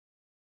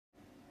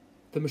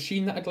The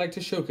machine that I'd like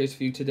to showcase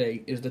for you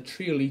today is the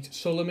Trioliet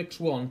Solomix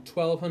 1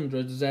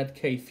 1200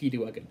 ZK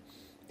feeder wagon.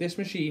 This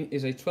machine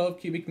is a 12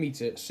 cubic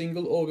metre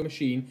single auger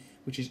machine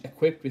which is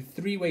equipped with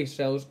 3 weigh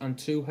cells and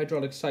 2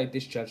 hydraulic side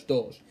discharge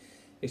doors.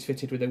 It's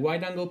fitted with a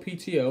wide angle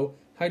PTO,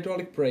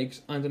 hydraulic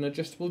brakes and an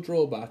adjustable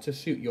drawbar to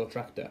suit your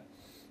tractor.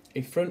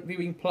 A front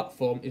viewing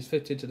platform is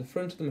fitted to the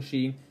front of the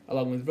machine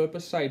along with rubber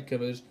side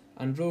covers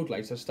and road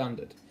lights as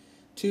standard.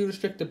 2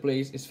 restrictor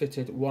blades is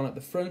fitted, one at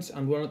the front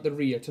and one at the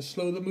rear to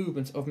slow the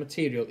movement of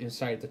material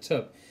inside the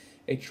tub.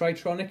 A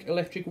Trioliet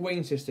electric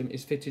weighing system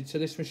is fitted to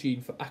this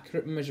machine for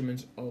accurate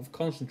measurements of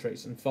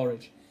concentrates and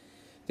forage.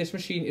 This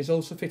machine is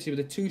also fitted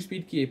with a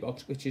 2-speed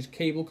gearbox which is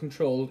cable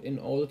controlled in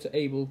order to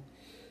able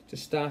to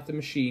start the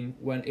machine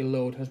when a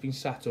load has been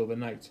sat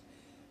overnight.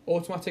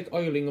 Automatic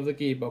oiling of the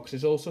gearbox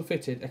is also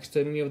fitted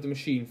externally of the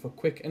machine for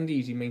quick and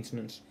easy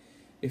maintenance.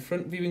 A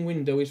front viewing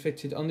window is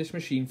fitted on this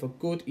machine for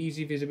good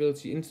easy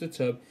visibility into the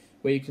tub,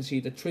 where you can see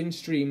the twin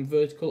stream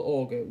vertical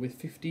auger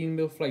with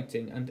 15mm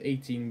flighting and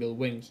 18mm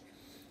wings.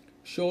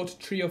 Short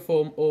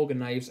trioform auger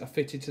knives are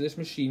fitted to this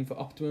machine for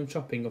optimum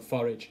chopping of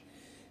forage.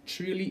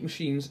 Trioliet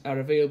machines are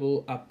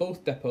available at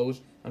both depots,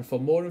 and for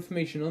more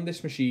information on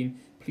this machine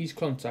please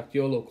contact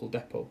your local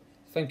depot.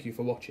 Thank you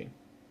for watching.